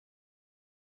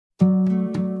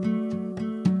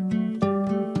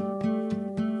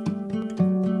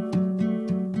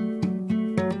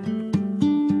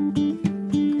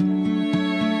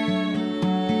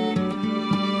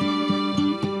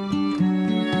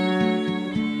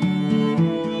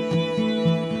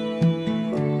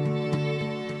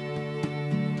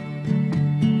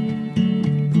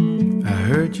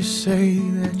say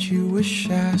that you wish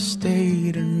I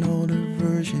stayed an older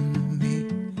version of me,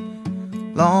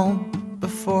 long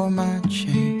before my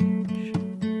change.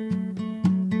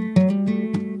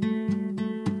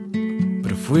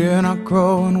 But if we're not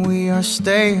growing, we are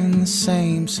staying the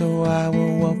same. So I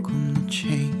will welcome the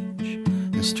change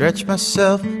and stretch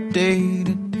myself day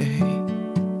to day.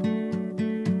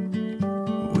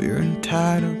 We're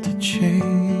entitled to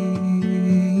change.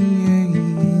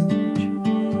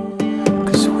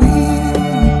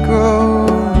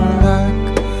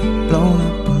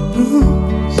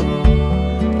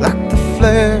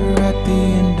 Flare at the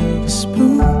end of a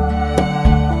spoon,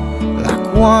 like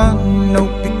one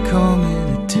note becoming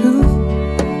a tune,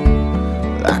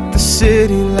 like the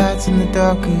city lights in the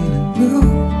darkening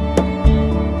room.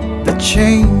 The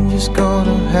change is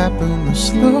gonna happen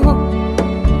slow,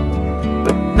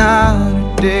 but not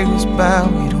a day goes by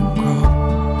we don't grow.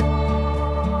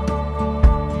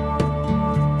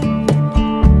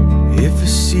 If a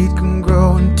seed can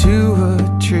grow into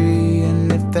a tree,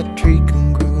 and if that tree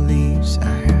can grow leaves,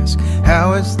 I ask,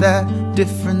 how is that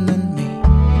different than me?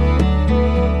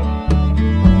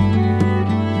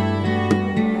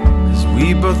 'Cause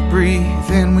we both breathe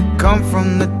and we come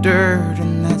from the dirt,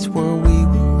 and that's where we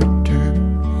will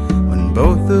return when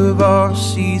both of our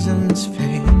seasons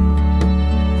fade.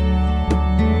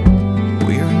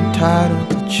 We are entitled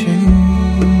to change.